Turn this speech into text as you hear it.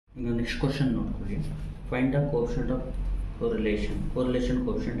ಈಗ next question ನೋಡ್ಕೊಳ್ಳಿ. Find the coefficient of correlation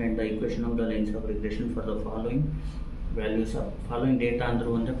coefficient and the equation of the lines of regression for the following values of following data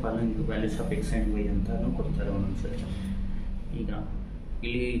ಅಂದರೂ ಅಂದರೆ following values of x and y ಅಂತಾನು ಕೊಡ್ತಾರೆ ಒಂದೊಂದ್ಸರಿ. ಈಗ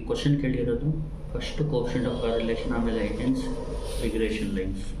ಇಲ್ಲಿ question ಕೇಳಿರೋದು first coefficient of correlation, ಆಮೇಲೆ hence regression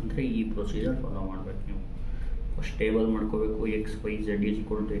lines. ಅಂದರೆ ಈ ಪ್ರೊಸೀಜರ್ ಫಾಲೋ ಮಾಡಬೇಕು. ನೀವು ಫಸ್ಟ್ ಟೇಬಲ್ ಮಾಡ್ಕೋಬೇಕು. X Y Z is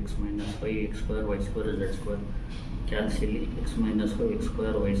equal to X minus Y X square Y square Z square, ಕ್ಯಾಲ್ಸಿಲಿ X minus Y X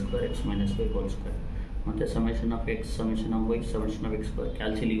square Y square X minus Y whole square, ಮತ್ತು summation of X summation of Y summation of X square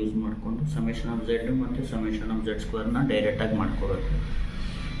ಕ್ಯಾಲ್ಸಿಲಿ use ಮಾಡಿಕೊಂಡು summation of Z ಮತ್ತು summation of Z ಸ್ಕ್ವೇರ್ನ ಡೈರೆಕ್ಟಾಗಿ ಮಾಡ್ಕೋಬೇಕು.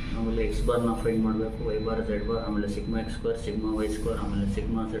 ಆಮೇಲೆ X ಬಾರ್ನ find ಮಾಡಬೇಕು, Y bar Z bar, ಆಮೇಲೆ sigma X square sigma Y square, ಆಮೇಲೆ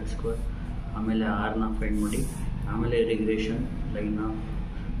ಸಿಗ್ಮಾ ಝೆಡ್ ಸ್ಕ್ವೇರ್, ಆಮೇಲೆ ಆರ್ನ ಫೈಂಡ್ ಮಾಡಿ, ಆಮೇಲೆ regression line of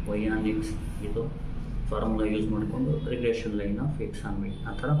Y on X, ಇದು ಫಾರ್ಮುಲಾ ಯೂಸ್ ಮಾಡಿಕೊಂಡು regression line of X on Y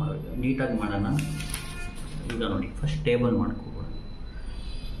ಆ ಥರ ಮಾಡಬೇಕು. ನೀಟಾಗಿ ಮಾಡೋಣ. ಈಗ ನೋಡಿ, ಫಸ್ಟ್ ಟೇಬಲ್ ಮಾಡ್ಕೋಬೋದು.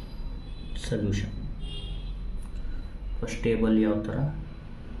 ಸೊಲ್ಯೂಷನ್ ಫಸ್ಟ್ ಟೇಬಲ್ ಯಾವ ಥರ,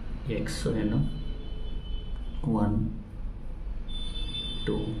 ಎಕ್ಸ್ ಏನು 1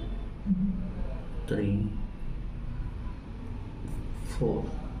 2 3 4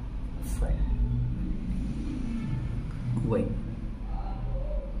 5, y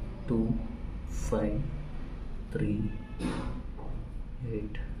 2 5 3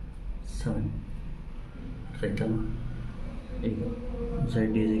 8 7 ರೈತಲ್ಲ. ಈಗ z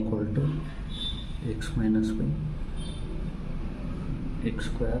is equal to X minus Y X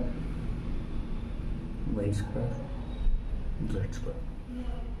square Y square Z square.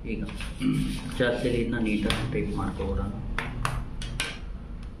 ಈಗ ಜಾಸ್ತಿ ಇದನ್ನ ನೀಟಾಗಿ ಟೈಪ್ ಮಾಡ್ಕೊಬಿಡೋಣ.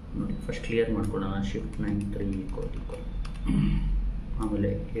 ನೋಡಿ, ಫಸ್ಟ್ ಕ್ಲಿಯರ್ ಮಾಡ್ಕೊಳ್ಳೋಣ. ಶಿಫ್ಟ್ 9 3 ಈಕ್ವಲ್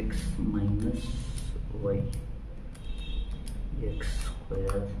ಆಮೇಲೆ X minus Y X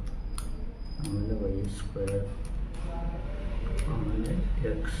square, ಆಮೇಲೆ ವೈ ಸ್ಕ್ವೇರ್, ಆಮೇಲೆ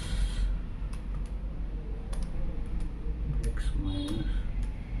X minus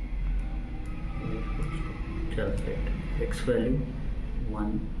calculate x value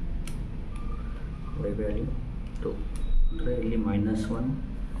 1 y value 2 ಅಂದರೆ ಇಲ್ಲಿ -1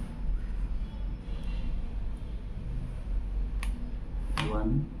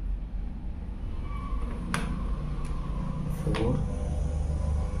 1 4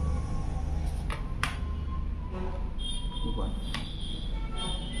 1.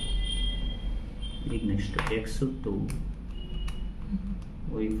 ಈಗ ನೆಕ್ಸ್ಟ್ x 2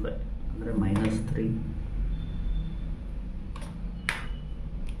 y 5 ಅಂದರೆ -3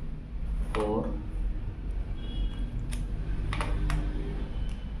 4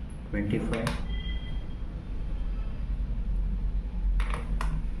 25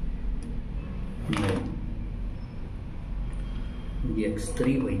 9. x3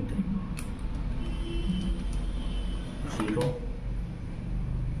 y3 0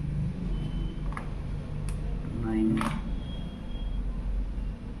 9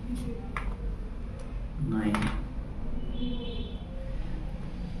 9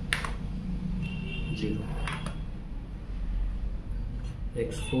 0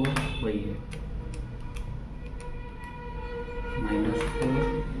 x4 y8 -4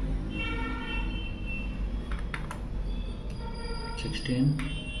 16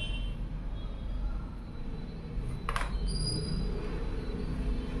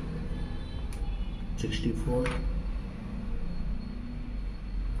 64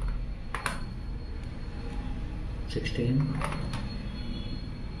 16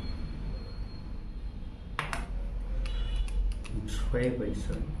 it's 5 by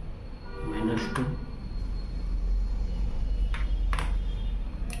 7 -2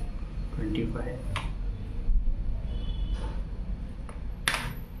 25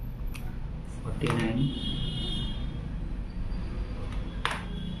 49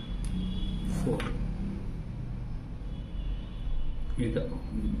 4. ಈಗ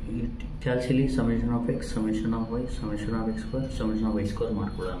ಕ್ಯಾಲ್ಸಿಲಿ summation of X summation of Y summation of X square summation of Y square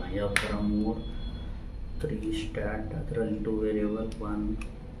ಮಾಡ್ಕೊಳ್ಳೋಣ. ಯಾವ ಥರ 3 3 start, ಅದರಲ್ಲಿ 2 variable 1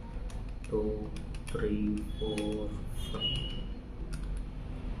 2 3 4 5,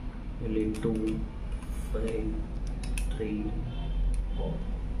 ಇಲ್ಲಿ 2 5 3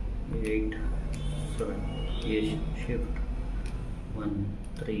 8 7 A shift 1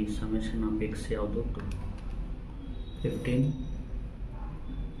 3 summation of X ಯಾವುದು 2 15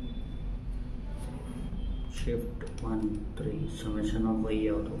 ಶಿಫ್ಟ್ 1 3 ಸಮೇಷನ್ ಆಫ್ ವೈ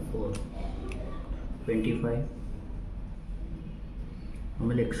ಯಾವುದು 4 25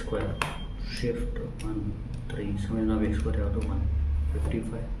 ಆಮೇಲೆ X square shift 1 3 summation of X square ಯಾವುದು 1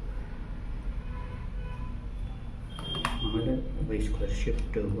 55 ಆಮೇಲೆ Y square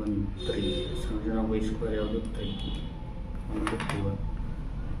shift 1 3 summation of Y square ಯಾವುದು 3 151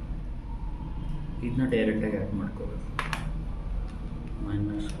 ಇದನ್ನ ಡೈರೆಕ್ಟಾಗಿ ಆ್ಯಡ್ ಮಾಡ್ಕೋಬೇಕು.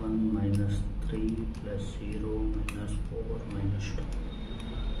 -1 -3 +0 -4 -2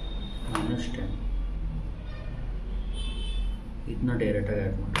 -10. ಇದನ್ನ ಡೈರೆಕ್ಟಾಗಿ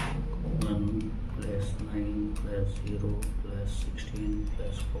ಆ್ಯಡ್ ಮಾಡಬೇಕು. 1 + 9 + 0 + 16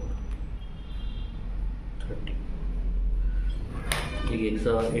 + 4 30. ಈಗ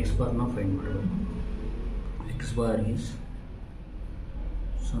ಎಕ್ಸ್ ಬಾರ್ನ ಫೈಂಡ್ ಮಾಡಬೇಕು. X bar is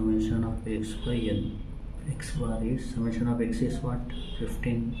summation of x by n. X bar is summation of x is what?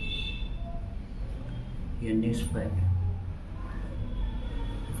 15. N is 5.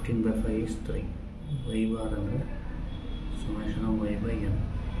 15 by 5 is 3. Y bar under summation of y by n.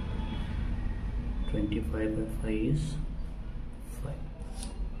 25 by 5 is 5.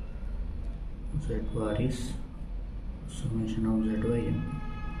 Z bar is summation of z by n.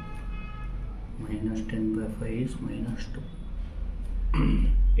 -10 by 5 is -2.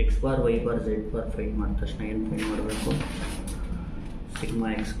 X bar Y bar Z bar find ಮಾಡಿದ ತಕ್ಷಣ ಏನು find ಮಾಡಬೇಕು? Sigma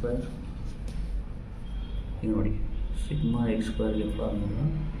X square. ಈಗ ನೋಡಿ, sigma X ಸ್ಕ್ವೇರ್ಗೆ formula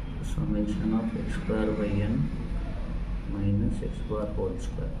summation of X square by N minus X bar whole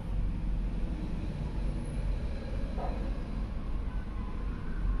square.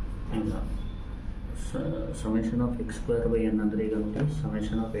 ಈಗ summation of X square by N ಅಂದರೆ ಈಗ ನೋಡಿ,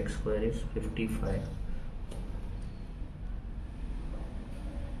 summation of X square is 55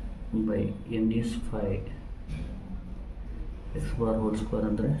 by n is 5. x bar whole square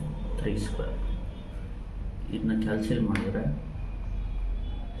ಅಂದರೆ 3 square. ಇದನ್ನ ಕ್ಯಾಲ್ಸಿಲ್ ಮಾಡಿದ್ರೆ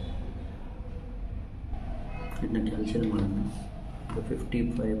ಮಾಡೋಣ.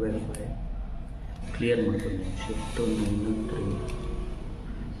 55 by 5 clear ಮಾಡ್ಕೊಂಡು shift to 3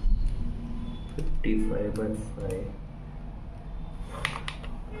 55 by 5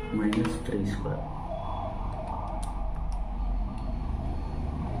 -3 square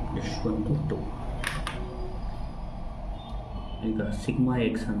ಎಷ್ಟು ಬಂತು? 2. ಈಗ ಸಿಗ್ಮಾ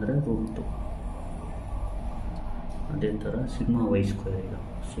ಎಕ್ಸ್ ಅಂದರೆ √2. ಅದೇ ಥರ ಸಿಗ್ಮಾ ವೈ ಸ್ಕ್ವೇರ್. ಈಗ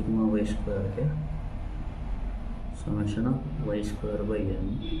ಸಿಗ್ಮಾ ವೈ ಸ್ಕ್ವೇರ್ಗೆ summation of Y square by N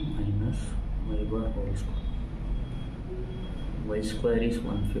minus Y bar whole square. Y square is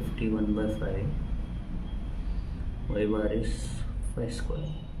 151 by 5. Y bar is 5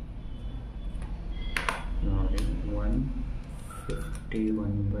 square. ನೋಡಿ,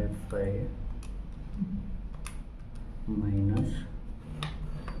 151 by 5 minus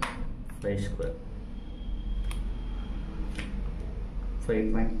 5 square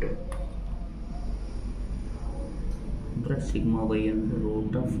 5.2 ಅಂದರೆ ಸಿಗ್ಮಾ ವೈ ಅಂದರೆ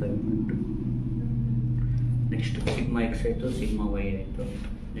 √5.2. Next sigma X ಆಯಿತು, sigma Y ಆಯಿತು.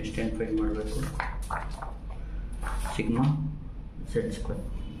 Next ಏನು find ಮಾಡಬೇಕು? Sigma Z square.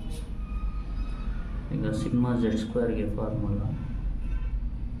 ಈಗ sigma Z ಸ್ಕ್ವೇರ್ಗೆ formula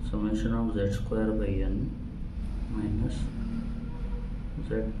summation of Z square by N minus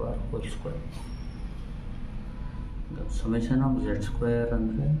Z bar whole square. ಈಗ ಸಮೇಷನ್ ಆಫ್ ಝೆಡ್ ಸ್ಕ್ವೇರ್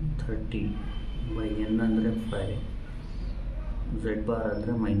ಅಂದರೆ 30 ಬೈ ಎನ್ ಅಂದರೆ 5, ಝೆಡ್ ಬಾರ್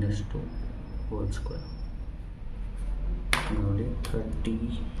ಅಂದರೆ -2 ಹೋಲ್ ಸ್ಕ್ವೇರ್. ನೋಡಿ, 30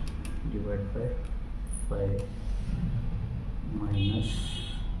 ಡಿವೈಡ್ ಬೈ 5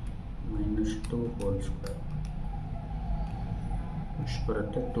 -2 ಹೋಲ್ ಸ್ಕ್ವೇರ್ ಎಷ್ಟು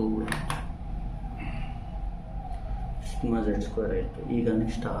ಬರುತ್ತೆ? 2 ಬರುತ್ತೆ. ಸಿಗ್ಮಾ ಝೆಡ್ ಸ್ಕ್ವೇರ್ ಆಯಿತು. ಈಗ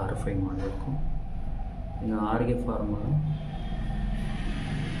ನೆಕ್ಸ್ಟ್ ಆರ್ ಫೈಂಡ್ ಮಾಡಬೇಕು. ಈಗ ಆರ್ಗೆ formula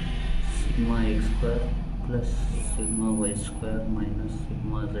sigma X square plus sigma Y square minus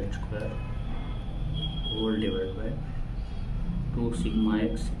sigma Z square whole divide by 2 sigma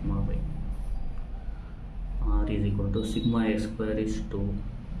X sigma Y. R is equal to sigma x square is 2,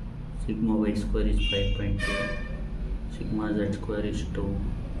 sigma y square is 5.2, sigma z square is 2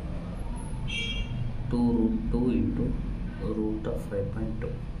 √2 into root of 5.2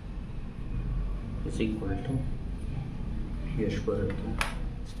 is equal to ಎಷ್ಟು ಬರುತ್ತೆ?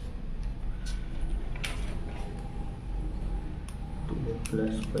 2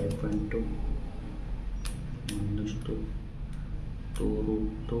 plus 5.2 minus 2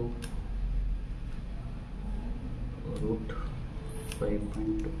 √2 root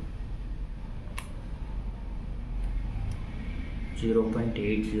 5.2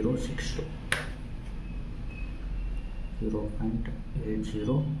 0.8062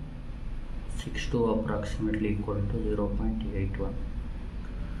 0.8062 approximately equal to 0.81.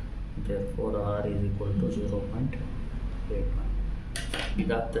 Therefore R is equal to 0.81.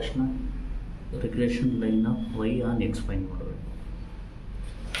 ಇದಾದ ತಕ್ಷಣ regression line of Y on X find ಮಾಡಬೇಕು.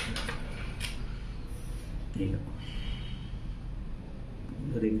 ಈಗ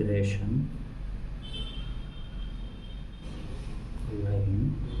regression line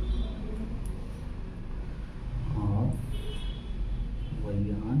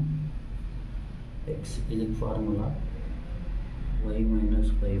ಇದಕ್ಕೆ formula y minus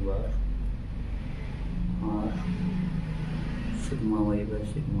y bar or sigma y by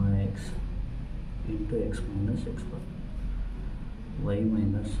sigma x into x minus x bar. Y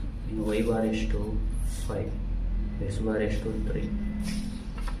minus y bar is to 5, x bar is to 3,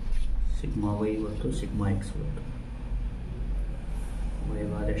 sigma y ಮತ್ತು sigma x ಬಂತು. y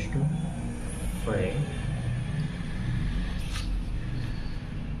bar is to 5,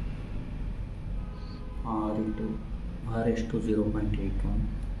 r is to 0.81,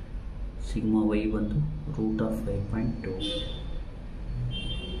 sigma y ಬಂದು root of 5.2,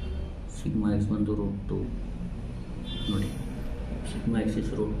 sigma x ಬಂದು root 2. ನೋಡಿ, sigma x is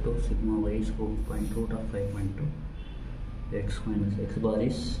root 2, sigma y is root of 5.2, x minus x bar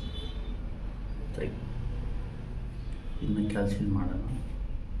is 3. ಇದನ್ನ ಕ್ಯಾಲ್ಸಿಲ್ ಮಾಡೋಣ.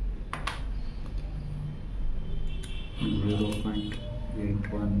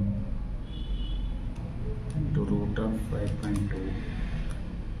 0.81 into root of 5.2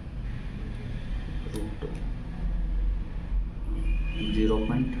 root 2,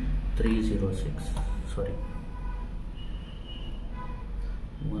 0.306, sorry,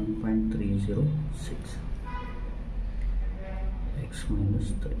 1.306 x minus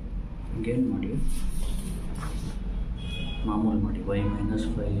 3. again ಮಾಡಿ, ಮಾಮೂಲು ಮಾಡಿ. y minus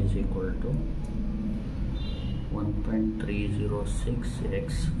 5 is equal to 1.306 x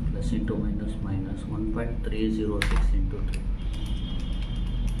plus into minus minus 1.306 into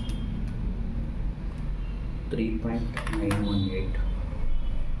 3.918.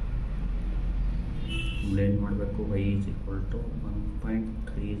 ಏನು ಮಾಡಬೇಕು? y is equal to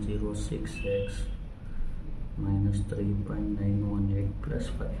 1.306 x minus 3.918 plus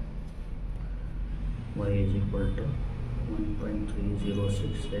 5. y is equal to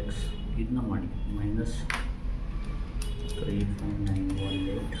 1.306 x ಇದನ್ನ ಮಾಡಿ, minus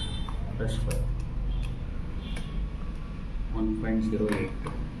 3.918 plus 5,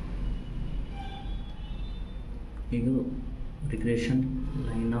 1.082. ಇದು regression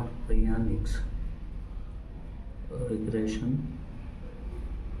line of y on x, regression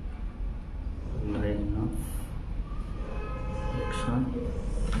line of x on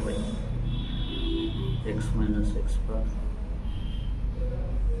y, x minus x bar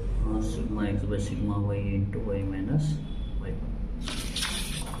or sigma x by sigma y into y minus y bar.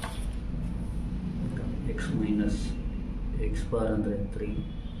 x minus x bar ಅಂದರೆ 3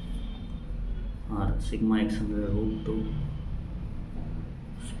 or sigma x ಅಂದರೆ root 2,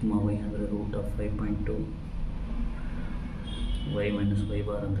 sigma y ಅಂದರೆ root of 5.2, y minus y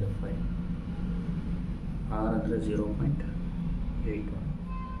bar ಅಂದರೆ 5, r ಅಂದರೆ 0.81.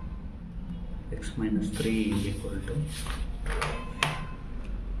 x minus 3 is equal to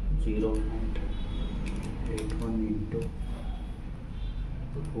 0.81 into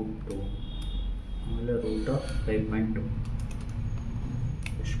root 2 ಆಮೇಲೆ root of 5.2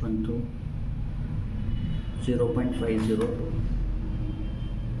 ಎಷ್ಟು ಬಂತು? 0.502.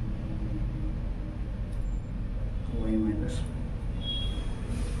 y minus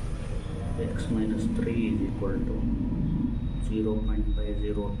x minus 3 is equal to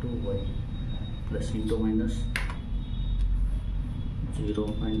 0.502 y plus into minus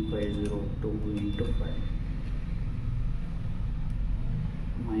 0.502 into 5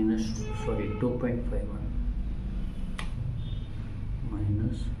 minus, sorry, 2.51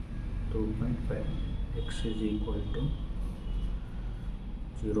 minus 2.5. x is equal to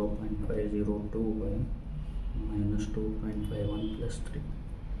 0.502 y minus 2.51 plus 3.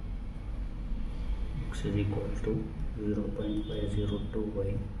 x is equal to 0.502 y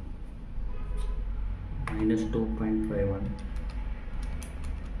minus 2.51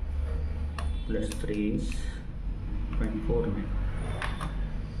 plus 3 is 0.49.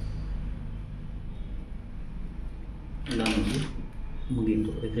 ಇಲ್ಲ ನೋಡಿ,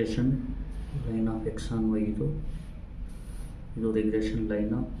 ಮುಗೀತು. Regression line of X on Y, ಇದು regression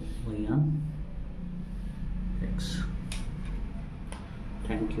line of Y on X.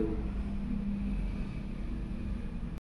 Thank you.